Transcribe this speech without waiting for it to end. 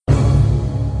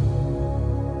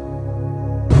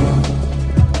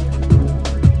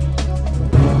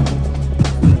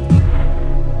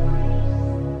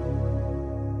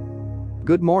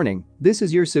Good morning, this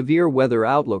is your severe weather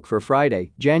outlook for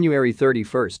Friday, January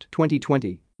 31,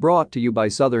 2020, brought to you by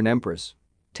Southern Empress.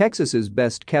 Texas's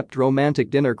best-kept romantic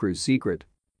dinner cruise secret.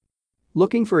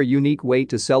 Looking for a unique way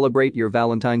to celebrate your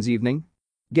Valentine's evening?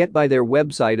 Get by their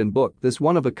website and book this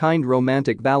one-of-a-kind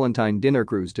romantic Valentine dinner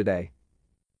cruise today.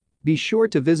 Be sure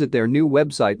to visit their new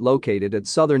website located at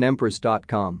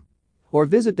southernempress.com or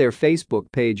visit their Facebook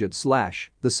page at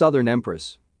 /The Southern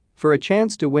Empress for a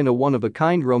chance to win a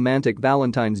one-of-a-kind romantic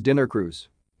Valentine's dinner cruise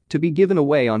to be given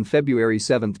away on February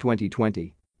 7,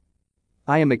 2020.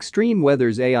 I am Extreme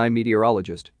Weather's AI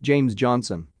meteorologist, James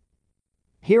Johnson.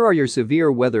 Here are your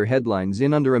severe weather headlines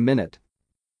in under a minute.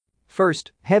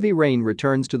 First, heavy rain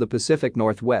returns to the Pacific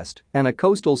Northwest and a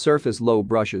coastal surface low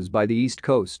brushes by the East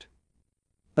Coast.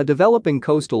 A developing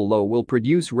coastal low will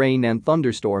produce rain and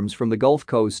thunderstorms from the Gulf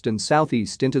Coast and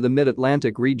southeast into the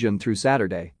mid-Atlantic region through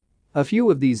Saturday. A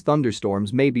few of these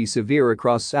thunderstorms may be severe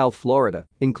across South Florida,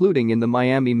 including in the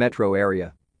Miami metro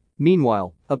area.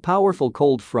 Meanwhile, a powerful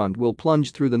cold front will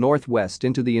plunge through the northwest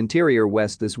into the interior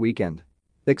west this weekend.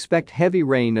 Expect heavy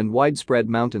rain and widespread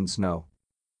mountain snow.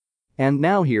 And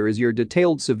now here is your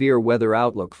detailed severe weather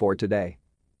outlook for today.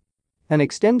 An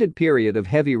extended period of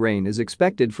heavy rain is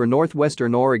expected for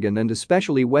northwestern Oregon and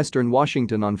especially western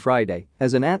Washington on Friday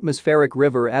as an atmospheric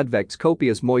river advects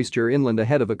copious moisture inland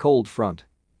ahead of a cold front.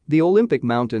 The Olympic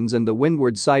Mountains and the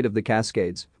windward side of the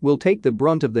Cascades will take the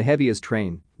brunt of the heaviest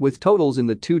rain, with totals in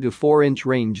the 2 to 4 inch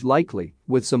range likely,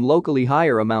 with some locally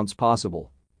higher amounts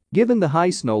possible. Given the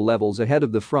high snow levels ahead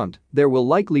of the front, there will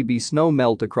likely be snow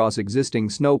melt across existing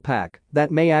snowpack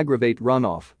that may aggravate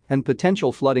runoff and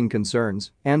potential flooding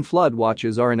concerns, and flood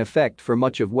watches are in effect for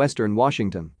much of western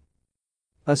Washington.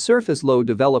 A surface low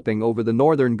developing over the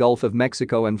northern Gulf of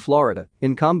Mexico and Florida,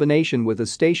 in combination with a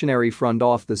stationary front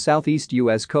off the southeast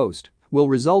U.S. coast, will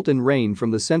result in rain from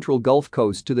the central Gulf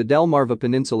Coast to the Delmarva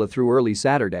Peninsula through early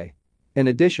Saturday. In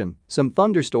addition, some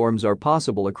thunderstorms are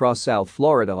possible across South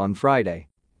Florida on Friday.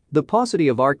 The paucity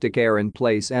of Arctic air in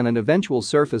place and an eventual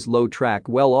surface low track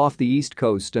well off the east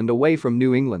coast and away from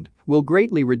New England will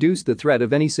greatly reduce the threat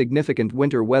of any significant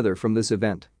winter weather from this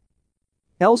event.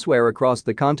 Elsewhere across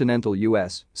the continental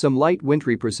U.S., some light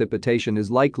wintry precipitation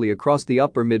is likely across the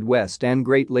upper Midwest and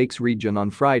Great Lakes region on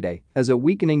Friday as a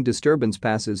weakening disturbance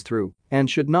passes through and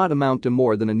should not amount to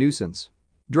more than a nuisance.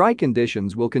 Dry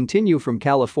conditions will continue from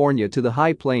California to the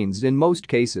high plains in most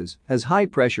cases as high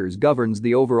pressures governs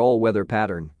the overall weather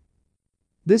pattern.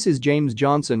 This is James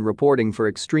Johnson reporting for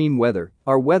Extreme Weather.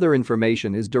 Our weather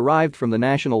information is derived from the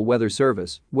National Weather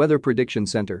Service Weather Prediction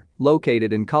Center,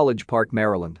 located in College Park,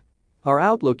 Maryland. Our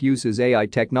outlook uses AI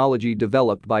technology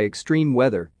developed by Extreme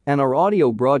Weather, and our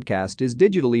audio broadcast is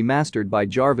digitally mastered by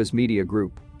Jarvis Media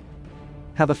Group.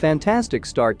 Have a fantastic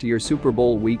start to your Super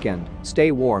Bowl weekend.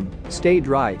 Stay warm, stay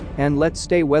dry, and let's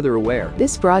stay weather aware.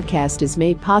 This broadcast is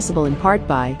made possible in part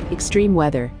by Extreme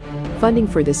Weather. Funding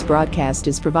for this broadcast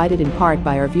is provided in part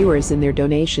by our viewers and their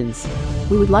donations.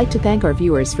 We would like to thank our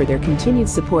viewers for their continued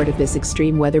support of this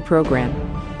Extreme Weather program.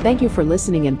 Thank you for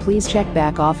listening, and please check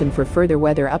back often for further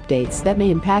weather updates that may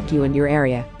impact you and your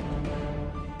area.